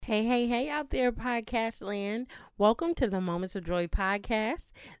Hey out there, podcast land. Welcome to the Moments of Joy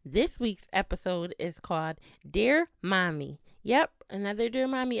podcast. This week's episode is called Dear Mommy. Yep, another Dear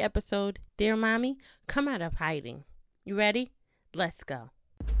Mommy episode. Dear Mommy, come out of hiding. You ready? Let's go.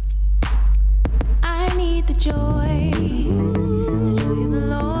 I need the joy of the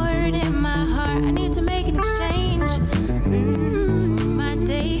Lord in my heart. I need to make an exchange for my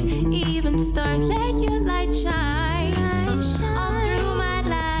day, even start. Let your light shine all through my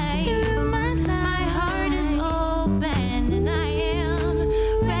life. My heart is open and I am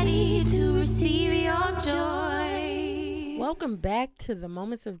ready to receive your joy. Welcome back to the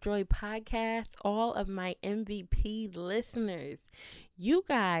Moments of Joy podcast, all of my MVP listeners. You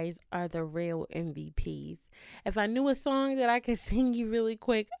guys are the real MVPs. If I knew a song that I could sing you really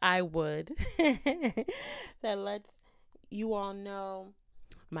quick, I would. That lets you all know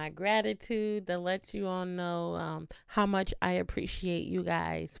my gratitude, that lets you all know how much I appreciate you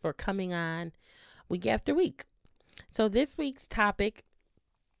guys for coming on week after week. So this week's topic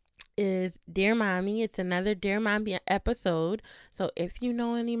is Dear Mommy. It's another Dear Mommy episode. So if you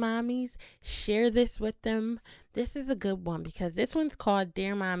know any mommies, share this with them. This is a good one because this one's called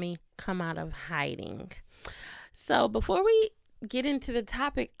Dear Mommy, Come Out of Hiding. So before we get into the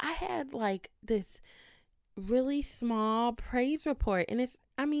topic, I had like this really small praise report, and it's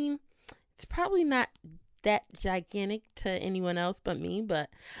probably not that gigantic to anyone else but me, but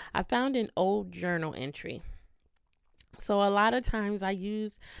I found an old journal entry. So a lot of times I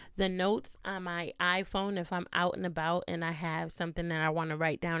use the notes on my iPhone if I'm out and about and I have something that I want to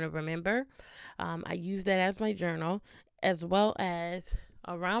write down and remember. I use that as my journal, as well as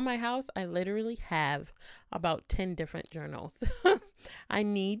around my house. I literally have about 10 different journals. I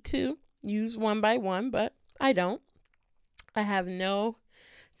need to use one by one, but I don't. I have no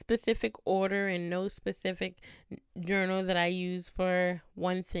specific order and no specific journal that I use for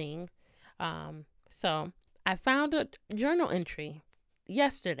one thing. So I found a journal entry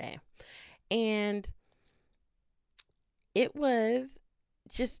yesterday, and it was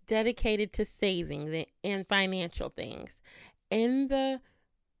just dedicated to saving and financial things. In the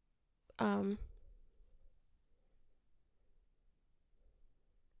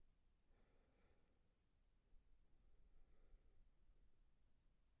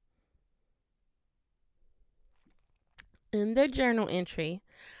journal entry,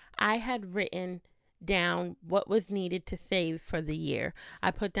 I had written down what was needed to save for the year.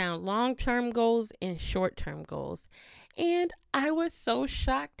 I put down long-term goals and short-term goals. And I was so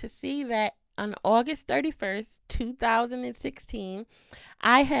shocked to see that on August 31st, 2016,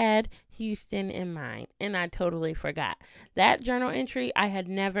 I had Houston in mind, and I totally forgot. That journal entry I had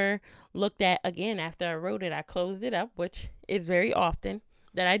never looked at again after I wrote it. I closed it up, which is very often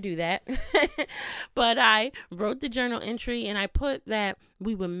that I do that. But I wrote the journal entry and I put that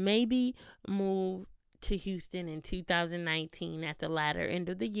we would maybe move to Houston in 2019 at the latter end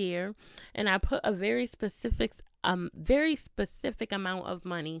of the year. And I put a very specific amount of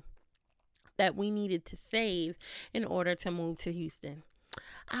money that we needed to save in order to move to Houston.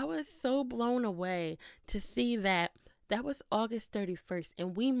 I was so blown away to see that was August 31st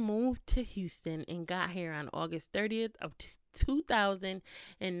and we moved to Houston and got here on August 30th of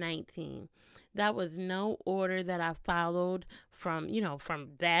 2019. That was no order that I followed from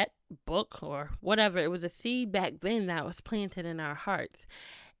that book or whatever. It was a seed back then that was planted in our hearts.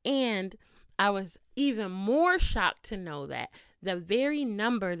 And I was even more shocked to know that the very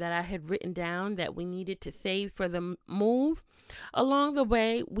number that I had written down that we needed to save for the move, along the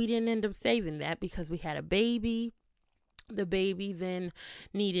way, we didn't end up saving that because we had a baby. The baby then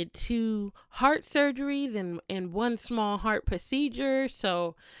needed 2 heart surgeries and 1 small heart procedure.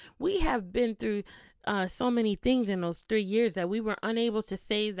 So we have been through so many things in those 3 years that we were unable to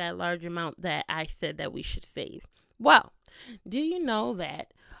save that large amount that I said that we should save. Well, do you know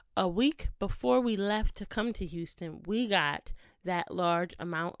that a week before we left to come to Houston, we got that large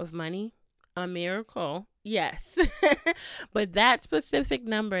amount of money? A miracle. Yes. But that specific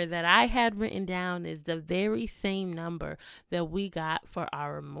number that I had written down is the very same number that we got for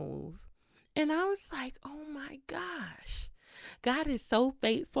our move. And I was like, oh my gosh, God is so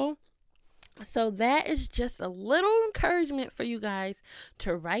faithful. So that is just a little encouragement for you guys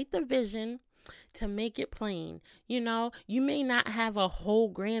to write the vision, to make it plain. You may not have a whole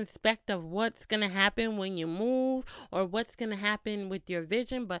grand spec of what's going to happen when you move or what's going to happen with your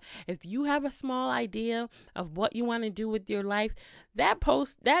vision. But if you have a small idea of what you want to do with your life,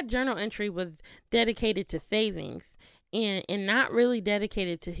 that journal entry was dedicated to savings and not really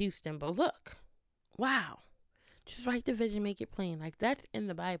dedicated to Houston. But look, wow, just write the vision, make it plain. Like that's in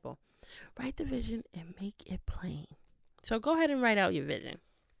the Bible. Write the vision and make it plain. So go ahead and write out your vision.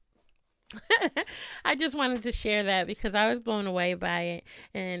 I just wanted to share that because I was blown away by it.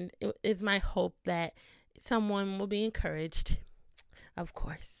 And it is my hope that someone will be encouraged, of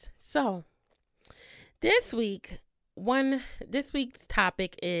course. So this week's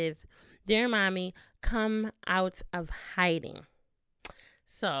topic is, Dear Mommy, Come Out of Hiding.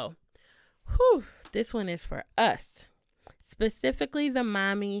 So, this one is for us. Specifically the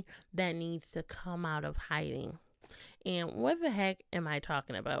mommy that needs to come out of hiding. And what the heck am I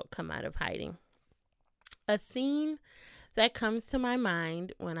talking about, come out of hiding? A scene that comes to my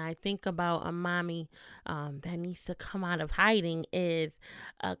mind when I think about a mommy that needs to come out of hiding is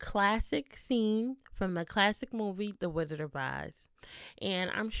a classic scene from the classic movie, The Wizard of Oz. And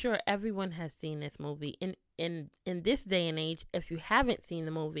I'm sure everyone has seen this movie. In this day and age, if you haven't seen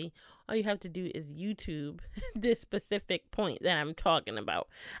the movie, all you have to do is YouTube this specific point that I'm talking about.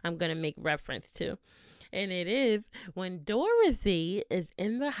 I'm going to make reference to. And it is when Dorothy is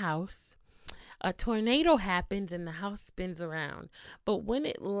in the house, a tornado happens and the house spins around. But when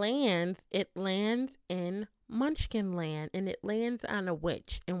it lands in Munchkin Land, and it lands on a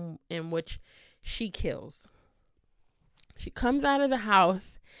witch in which she kills. She comes out of the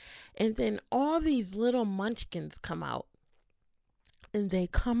house, and then all these little munchkins come out. And they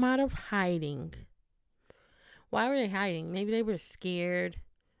come out of hiding. Why were they hiding? Maybe they were scared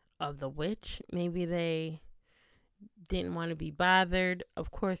of the witch. Maybe they didn't want to be bothered.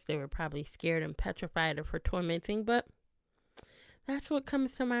 Of course, they were probably scared and petrified of her tormenting, but that's what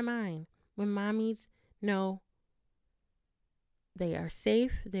comes to my mind. When mommies know they are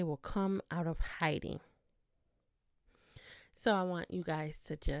safe, they will come out of hiding. So I want you guys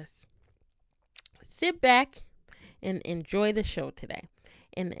to just sit back and enjoy the show today.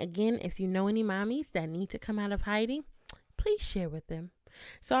 And again, if you know any mommies that need to come out of hiding, please share with them.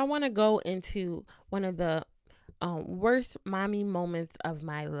 So I want to go into one of the worst mommy moments of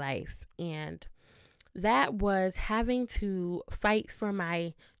my life, and that was having to fight for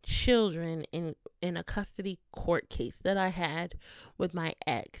my children in a custody court case that I had with my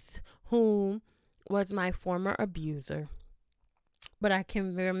ex, who was my former abuser. But I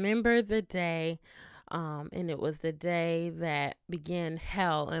can remember the day, and it was the day that began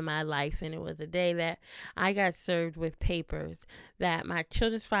hell in my life, and it was a day that I got served with papers that my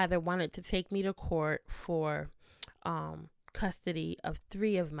children's father wanted to take me to court for custody of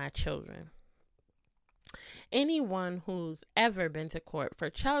 3 of my children. Anyone who's ever been to court for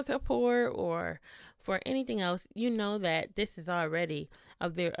child support or for anything else, you know that this is already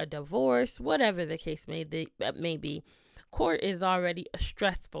a divorce, whatever the case may be. Court is already a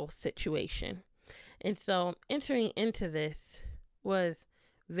stressful situation. And so entering into this was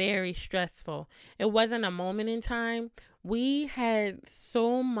very stressful. It wasn't a moment in time. We had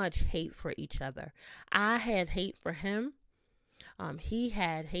so much hate for each other. I had hate for him. He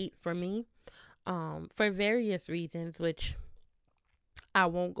had hate for me, for various reasons, which I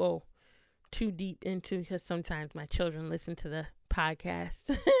won't go too deep into because sometimes my children listen to the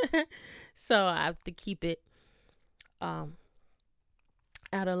podcast. So I have to keep it at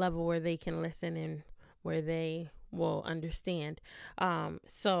a level where they can listen and where they will understand.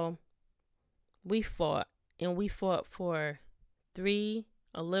 So we fought, and we fought for a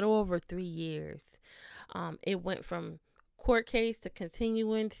little over 3 years. It went from court case to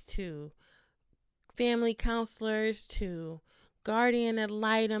continuance to family counselors to guardian ad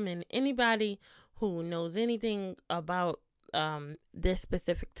litem, and anybody who knows anything about this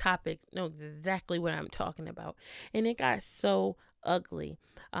specific topic knows exactly what I'm talking about. And it got so ugly.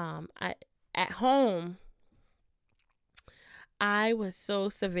 At home, I was so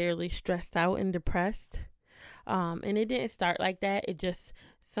severely stressed out and depressed. And it didn't start like that. It just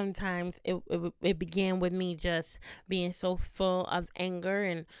sometimes it began with me just being so full of anger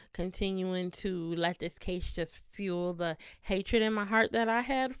and continuing to let this case just fuel the hatred in my heart that I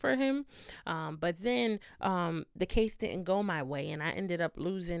had for him. But then the case didn't go my way, and I ended up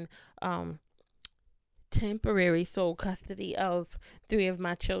losing temporary sole custody of 3 of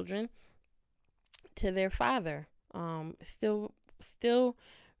my children to their father. Still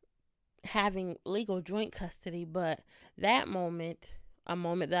having legal joint custody, but that moment, a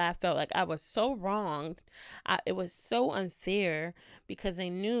moment that I felt like I was so wronged. It was so unfair because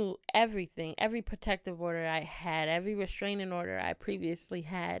they knew everything, every protective order I had, every restraining order I previously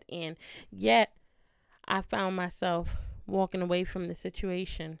had, and yet I found myself walking away from the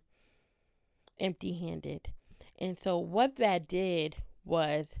situation empty-handed. And so what that did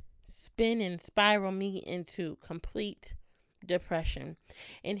was spin and spiral me into complete depression.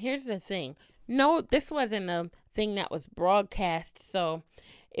 And here's the thing. No, this wasn't a thing that was broadcast, so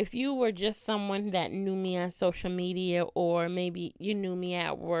if you were just someone that knew me on social media, or maybe you knew me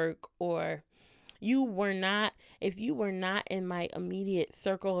at work, or if you were not in my immediate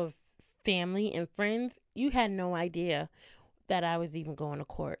circle of family and friends, you had no idea that I was even going to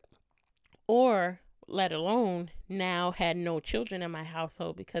court, or let alone now had no children in my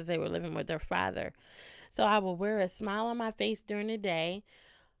household because they were living with their father. So I will wear a smile on my face during the day.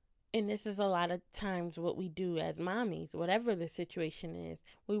 And this is a lot of times what we do as mommies, whatever the situation is.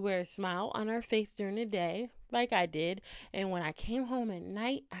 We wear a smile on our face during the day, like I did. And when I came home at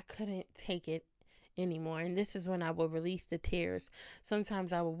night, I couldn't take it anymore. And this is when I would release the tears.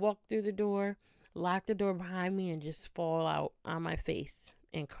 Sometimes I would walk through the door, lock the door behind me, and just fall out on my face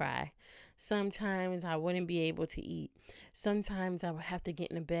and cry. Sometimes I wouldn't be able to eat. Sometimes I would have to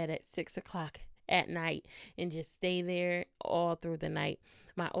get in bed at 6 o'clock at night and just stay there all through the night.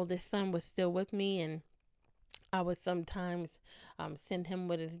 My oldest son was still with me, and I would sometimes send him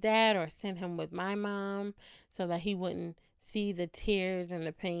with his dad or send him with my mom so that he wouldn't see the tears and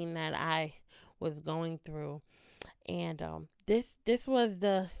the pain that I was going through. And this was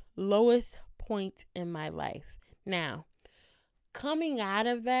the lowest point in my life. Now, coming out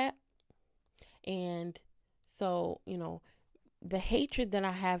of that, and so, the hatred that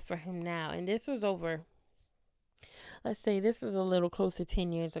I have for him now, and this was over, let's say this was a little close to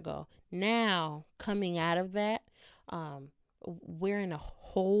 10 years ago. Now, coming out of that, we're in a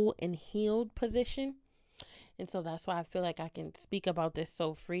whole and healed position. And so that's why I feel like I can speak about this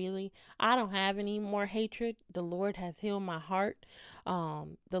so freely. I don't have any more hatred. The Lord has healed my heart.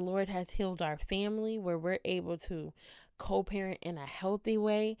 The Lord has healed our family, where we're able to co-parent in a healthy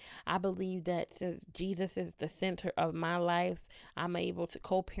way. I believe that since Jesus is the center of my life, I'm able to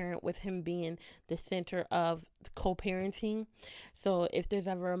co-parent with him being the center of co-parenting. So if there's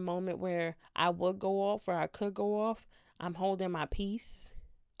ever a moment where I would go off or I could go off, I'm holding my peace.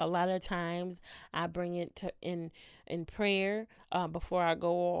 A lot of times I bring it to in prayer before I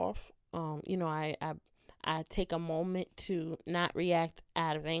go off. I take a moment to not react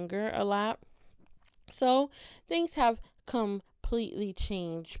out of anger a lot. So things have completely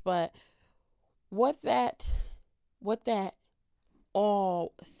changed, but what that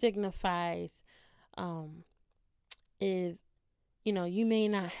all signifies is, you may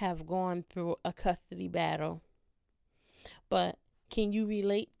not have gone through a custody battle, but can you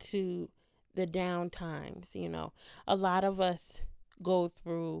relate to the down times? A lot of us go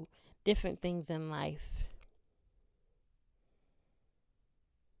through different things in life.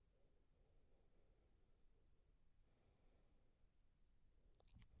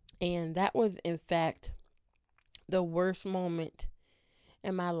 And that was, in fact, the worst moment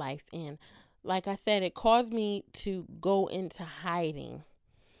in my life. And like I said, it caused me to go into hiding.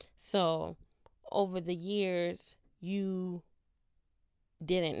 So over the years, you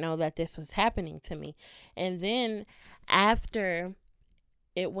didn't know that this was happening to me. And then after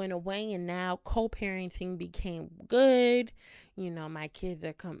it went away and now co-parenting became good, my kids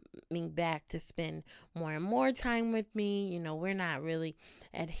are coming back to spend more and more time with me. We're not really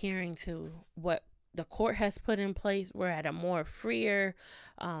adhering to what the court has put in place. We're at a more freer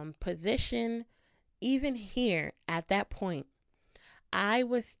position. Even here at that point, I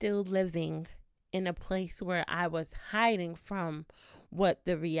was still living in a place where I was hiding from what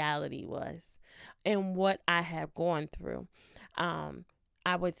the reality was and what I had gone through.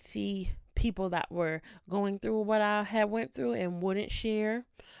 I would see people that were going through what I had went through and wouldn't share.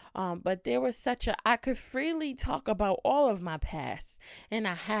 But there was I could freely talk about all of my past. And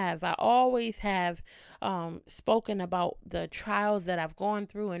I always have spoken about the trials that I've gone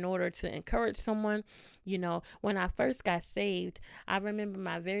through in order to encourage someone. When I first got saved, I remember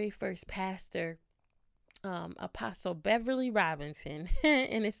my very first pastor, Apostle Beverly Robinson.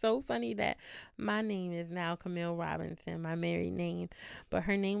 And it's so funny that my name is now Camille Robinson, my married name, but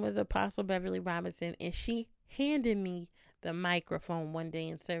her name was Apostle Beverly Robinson, and she handed me the microphone one day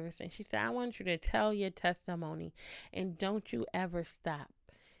in service, and she said, I want you to tell your testimony, and don't you ever stop.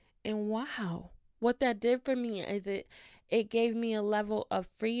 And wow, what that did for me is it gave me a level of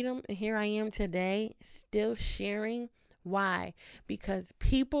freedom, and here I am today still sharing. Why? Because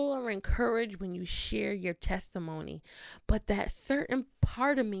people are encouraged when you share your testimony. But that certain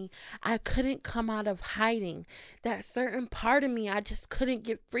part of me, I couldn't come out of hiding. That certain part of me, I just couldn't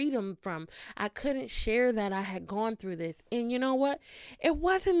get freedom from. I couldn't share that I had gone through this. And you know what? It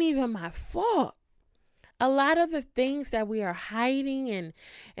wasn't even my fault. A lot of the things that we are hiding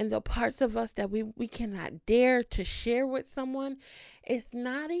and the parts of us that we cannot dare to share with someone, it's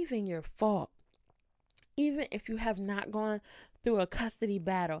not even your fault. Even if you have not gone through a custody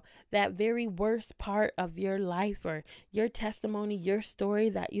battle, that very worst part of your life or your testimony, your story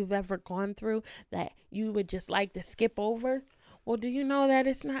that you've ever gone through that you would just like to skip over, well, do you know that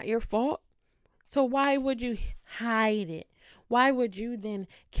it's not your fault? So why would you hide it? Why would you then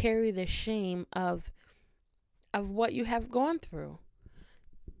carry the shame of what you have gone through?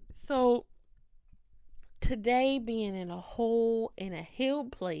 So today, being in a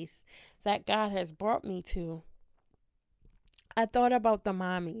healed place that God has brought me to, I thought about the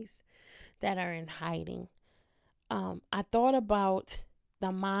mommies that are in hiding. I thought about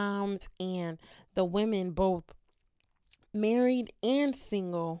the moms and the women, both married and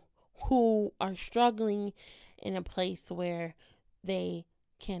single, who are struggling in a place where they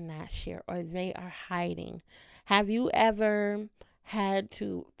cannot share or they are hiding. Have you ever had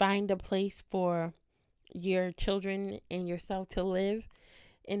to find a place for your children and yourself to live,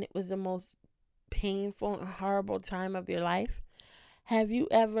 and it was the most painful and horrible time of your life? Have you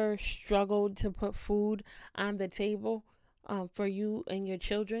ever struggled to put food on the table for you and your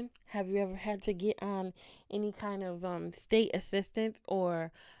children? Have you ever had to get on any kind of state assistance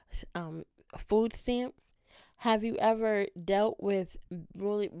or food stamps? Have you ever dealt with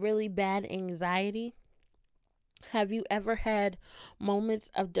really, really bad anxiety? Have you ever had moments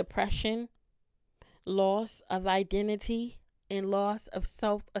of depression, loss of identity, and loss of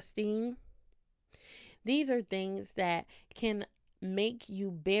self-esteem? These are things that can make you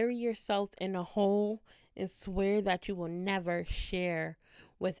bury yourself in a hole and swear that you will never share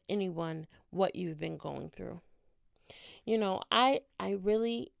with anyone what you've been going through. You know, I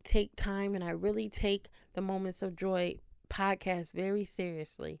really take time, and I really take the Moments of Joy podcast very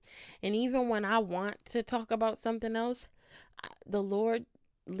seriously. And even when I want to talk about something else, the Lord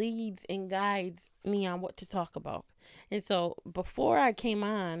leads and guides me on what to talk about. And so before I came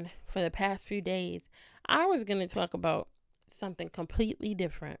on for the past few days, I was going to talk about something completely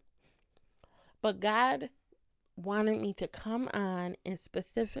different. But God wanted me to come on and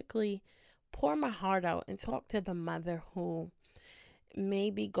specifically pour my heart out and talk to the mother who may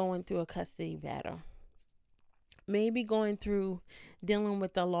be going through a custody battle, may be going through dealing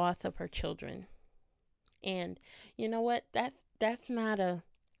with the loss of her children. And you know what? That's not a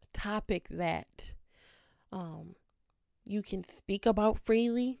topic that you can speak about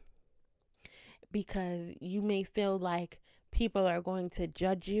freely, because you may feel like people are going to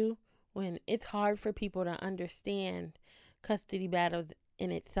judge you, when it's hard for people to understand custody battles in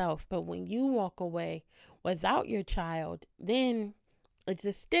itself. But when you walk away without your child, then it's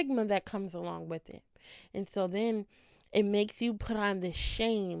a stigma that comes along with it. And so then it makes you put on this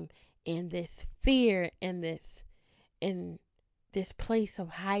shame and this fear and this place of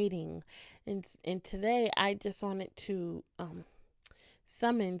hiding. And today I just wanted to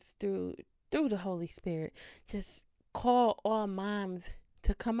summons through the Holy Spirit, just call all moms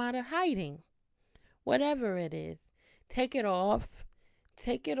to come out of hiding. Whatever it is, take it off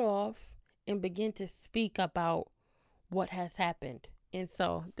and begin to speak about what has happened. And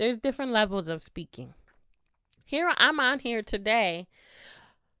so there's different levels of speaking. Here I'm on here today,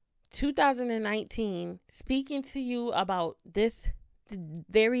 2019, speaking to you about this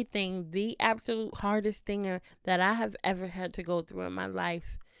very thing, the absolute hardest thing that I have ever had to go through in my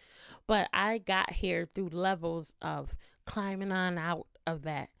life. But I got here through levels of climbing on out of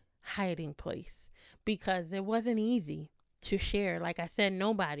that hiding place, because it wasn't easy to share. Like I said,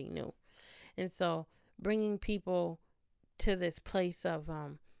 nobody knew. And so bringing people to this place of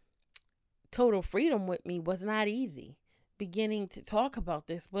total freedom with me was not easy. Beginning to talk about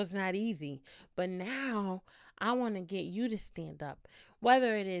this was not easy. But now I want to get you to stand up.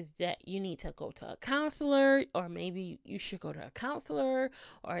 Whether it is that you need to go to a counselor, or maybe you should go to a counselor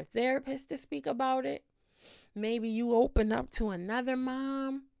or a therapist to speak about it. Maybe you open up to another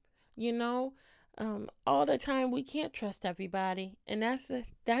mom. You know, all the time we can't trust everybody. And that's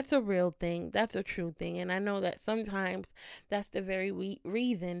a real thing. That's a true thing. And I know that sometimes that's the very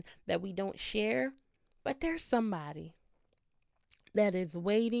reason that we don't share. But there's somebody that is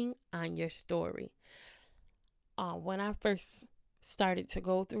waiting on your story. When I first started to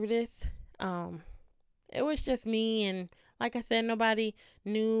go through this, it was just me, and like I said, nobody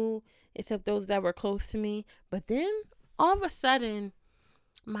knew except those that were close to me. But then all of a sudden,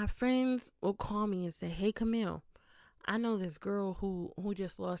 my friends will call me and say, "Hey, Camille, I know this girl who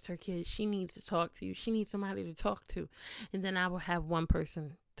just lost her kid. She needs to talk to you. She needs somebody to talk to." And then I will have one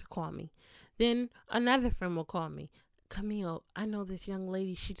person to call me. Then another friend will call me, "Camille, I know this young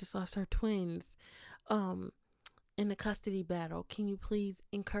lady. She just lost her twins in the custody battle. Can you please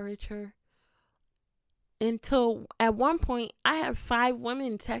encourage her?" Until at one point, I have 5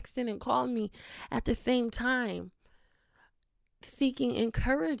 women texting and calling me at the same time. seeking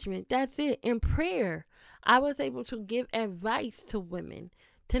encouragement. That's it. In prayer, I was able to give advice to women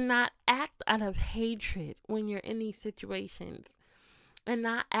to not act out of hatred when you're in these situations, and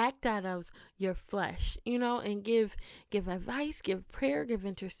not act out of your flesh, and give advice, give prayer, give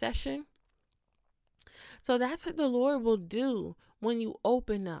intercession. So that's what the Lord will do when you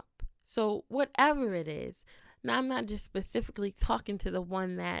open up. So whatever it is. Now, I'm not just specifically talking to the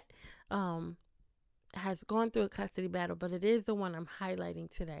one that has gone through a custody battle, but it is the one I'm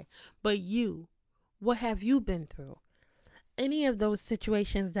highlighting today. But you, what have you been through? Any of those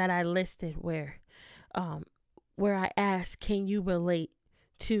situations that I listed where I asked, can you relate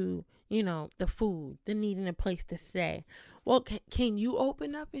to, the food, the needing a place to stay? Well, can you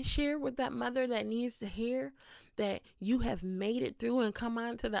open up and share with that mother that needs to hear that you have made it through and come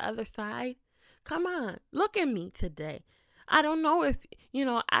on to the other side? Come on, look at me today. I don't know if,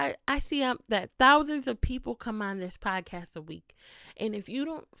 I see that thousands of people come on this podcast a week. And if you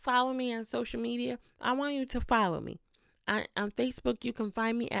don't follow me on social media, I want you to follow me. On Facebook, you can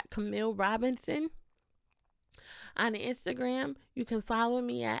find me at Camille Robinson. On Instagram, you can follow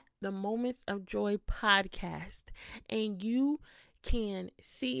me at the Moments of Joy podcast. And you can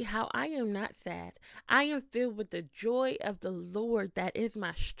see how I am not sad. I am filled with the joy of the Lord that is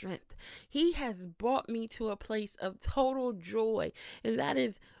my strength. He has brought me to a place of total joy. And that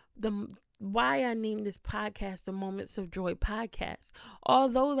is why I named this podcast the Moments of Joy podcast.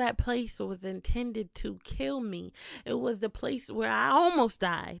 Although that place was intended to kill me, it was the place where I almost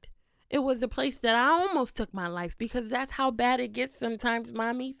died. It was the place that I almost took my life, because that's how bad it gets sometimes,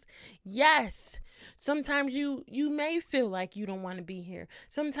 mommies. Yes. Sometimes you may feel like you don't want to be here.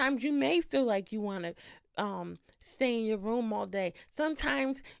 Sometimes you may feel like you want to stay in your room all day.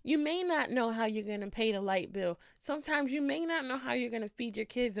 Sometimes you may not know how you're going to pay the light bill. Sometimes you may not know how you're going to feed your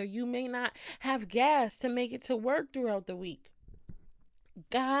kids, or you may not have gas to make it to work throughout the week.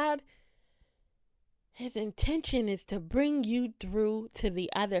 God, His intention is to bring you through to the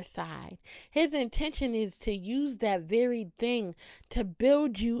other side. His intention is to use that very thing to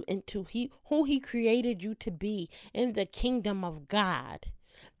build you into who He created you to be in the kingdom of God.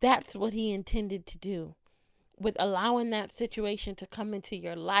 That's what He intended to do with allowing that situation to come into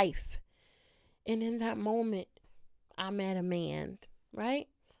your life. And in that moment, I met a man, right?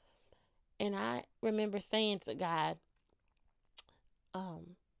 And I remember saying to God,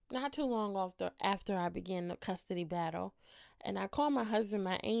 not too long after I began the custody battle, and I called my husband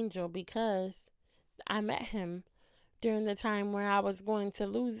my angel, because I met him during the time where I was going to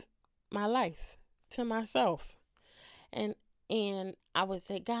lose my life to myself. And I would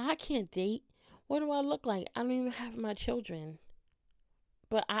say, God, I can't date. What do I look like? I don't even have my children.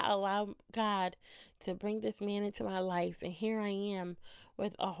 But I allowed God to bring this man into my life, and here I am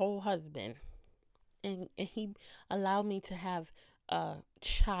with a whole husband. And He allowed me to have a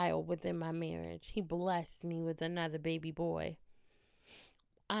child within my marriage. He blessed me with another baby boy.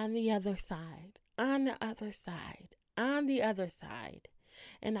 On the other side. And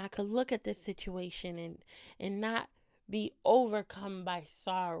I could look at this situation and not be overcome by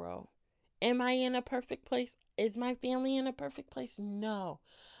sorrow. Am I in a perfect place? Is my family in a perfect place? No.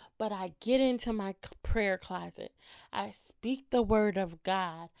 But I get into my prayer closet. I speak the word of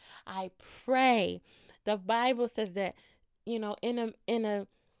God. I pray. The Bible says that, in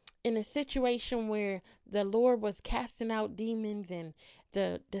a situation where the Lord was casting out demons and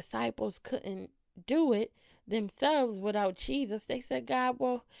the disciples couldn't do it themselves without Jesus, they said, God,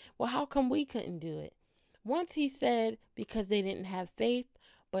 well, how come we couldn't do it? Once He said, because they didn't have faith,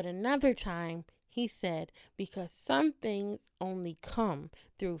 but another time He said, because some things only come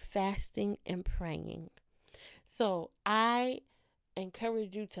through fasting and praying. So I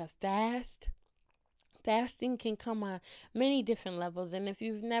encourage you to fast. Fasting can come on many different levels. And if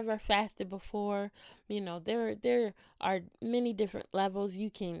you've never fasted before, there are many different levels.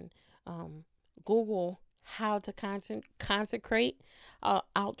 You can Google how to consecrate.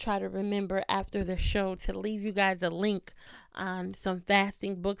 I'll try to remember after the show to leave you guys a link on some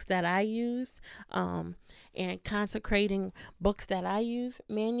fasting books that I use, and consecrating books that I use,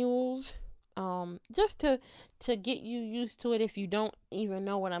 manuals, just to get you used to it if you don't even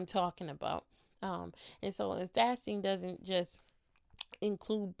know what I'm talking about. And so fasting doesn't just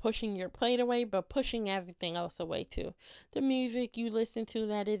include pushing your plate away, but pushing everything else away too. The music you listen to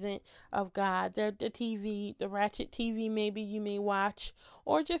that isn't of God, the TV, the ratchet TV maybe you may watch,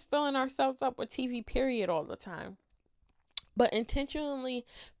 or just filling ourselves up with TV period all the time. But intentionally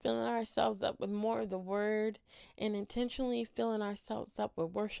filling ourselves up with more of the word, and intentionally filling ourselves up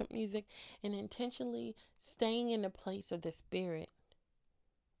with worship music, and intentionally staying in the place of the Spirit.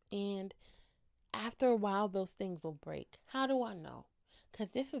 And after a while, those things will break. How do I know? Because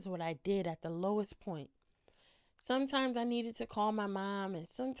this is what I did at the lowest point. Sometimes I needed to call my mom, and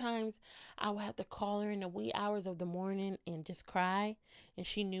sometimes I would have to call her in the wee hours of the morning and just cry, and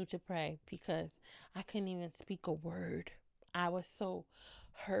she knew to pray because I couldn't even speak a word. I was so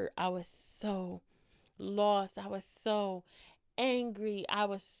hurt. I was so lost. I was so angry. I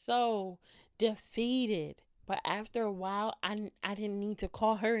was so defeated. But after a while, I didn't need to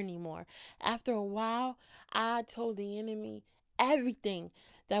call her anymore. After a while, I told the enemy everything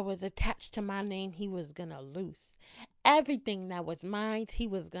that was attached to my name, he was going to loose. Everything that was mine, he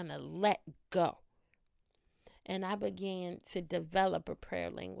was going to let go. And I began to develop a prayer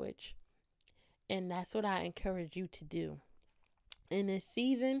language. And that's what I encourage you to do. In this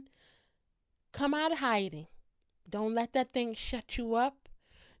season, come out of hiding. Don't let that thing shut you up.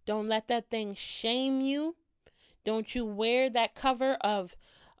 Don't let that thing shame you. Don't you wear that cover of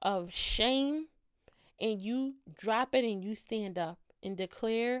shame, and you drop it and you stand up and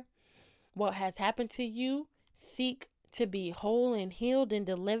declare what has happened to you. Seek to be whole and healed and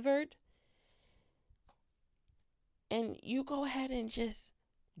delivered. And you go ahead and just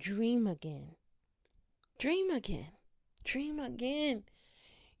dream again. Dream again. Dream again.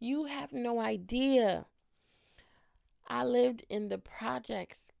 You have no idea. I lived in the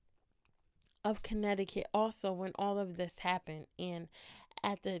projects of Connecticut also when all of this happened. And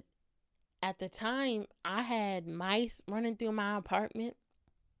at the time, I had mice running through my apartment.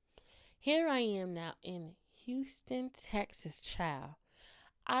 Here I am now in Houston, Texas, child.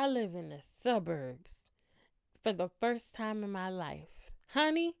 I live in the suburbs for the first time in my life.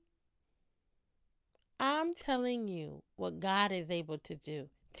 Honey, I'm telling you what God is able to do.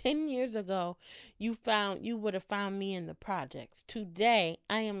 10 years ago, you would have found me in the projects. Today,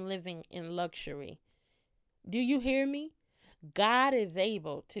 I am living in luxury. Do you hear me? God is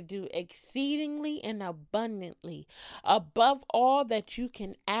able to do exceedingly and abundantly above all that you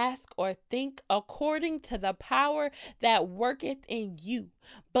can ask or think, according to the power that worketh in you.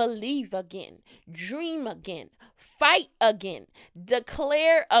 Believe again, dream again, fight again,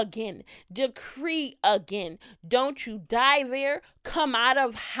 declare again, decree again. Don't you die there. Come out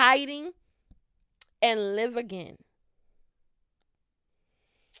of hiding and live again.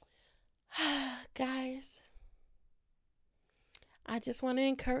 Guys, I just want to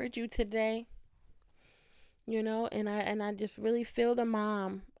encourage you today, and I just really feel the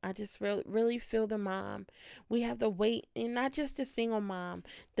mom. I just really feel the mom. We have the weight, and not just the single mom,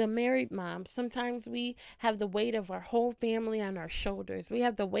 the married mom. Sometimes we have the weight of our whole family on our shoulders. We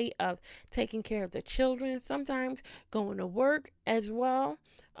have the weight of taking care of the children, sometimes going to work as well.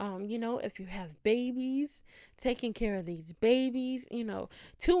 If you have babies, taking care of these babies,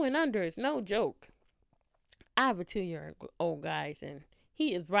 2 and under is no joke. I have a 2-year-old guys, and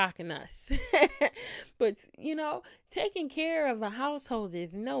he is rocking us. But, taking care of a household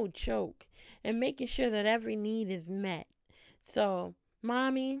is no joke, and making sure that every need is met. So,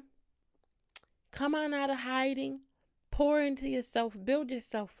 mommy, come on out of hiding, pour into yourself, build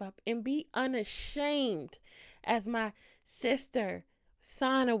yourself up, and be unashamed. As my sister,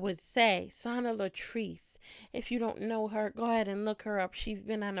 Sana, would say, Sana Latrice. If you don't know her, go ahead and look her up. She's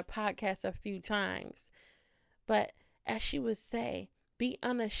been on the podcast a few times. But as she would say, be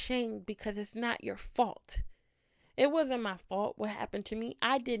unashamed because it's not your fault. It wasn't my fault what happened to me.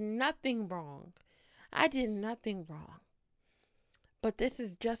 I did nothing wrong. But this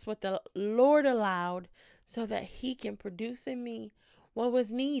is just what the Lord allowed so that he can produce in me what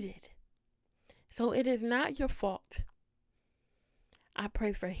was needed. So it is not your fault. I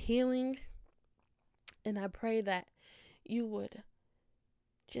pray for healing, and I pray that you would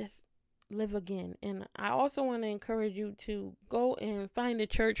just live again. And I also want to encourage you to go and find a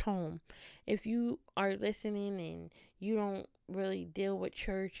church home. If you are listening and you don't really deal with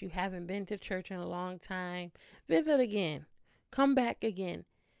church, you haven't been to church in a long time, visit again. Come back again.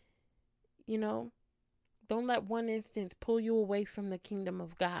 Don't let one instance pull you away from the kingdom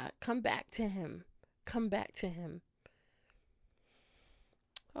of God. Come back to him.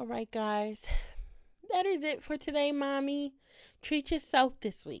 All right, guys. That is it for today, mommy. Treat yourself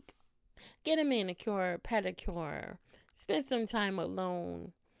this week. Get a manicure, pedicure, spend some time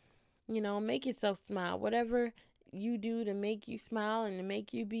alone, make yourself smile. Whatever you do to make you smile and to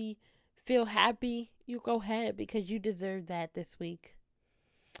make you feel happy, you go ahead, because you deserve that this week.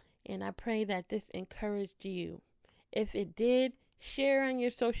 And I pray that this encouraged you. If it did, share on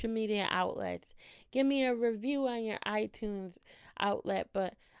your social media outlets. Give me a review on your iTunes outlet,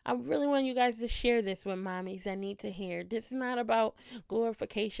 but I really want you guys to share this with mommies that need to hear. This is not about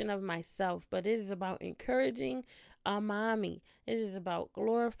glorification of myself, but it is about encouraging a mommy. It is about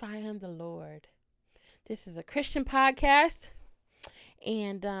glorifying the Lord. This is a Christian podcast.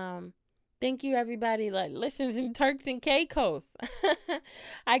 And thank you, everybody that listens in Turks and Caicos.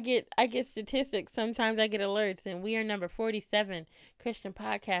 I get statistics. Sometimes I get alerts, and we are number 47 Christian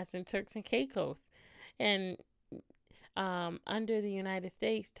podcast in Turks and Caicos. And under the United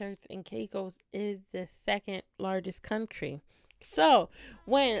States, Turks and Caicos is the second largest country. So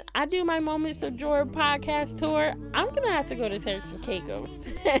when I do my Moments of Joy podcast tour, I'm going to have to go to Turks and Caicos.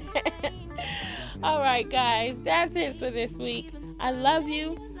 All right, guys, that's it for this week. I love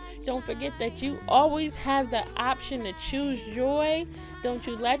you. Don't forget that you always have the option to choose joy. Don't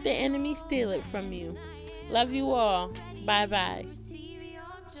you let the enemy steal it from you. Love you all. Bye-bye.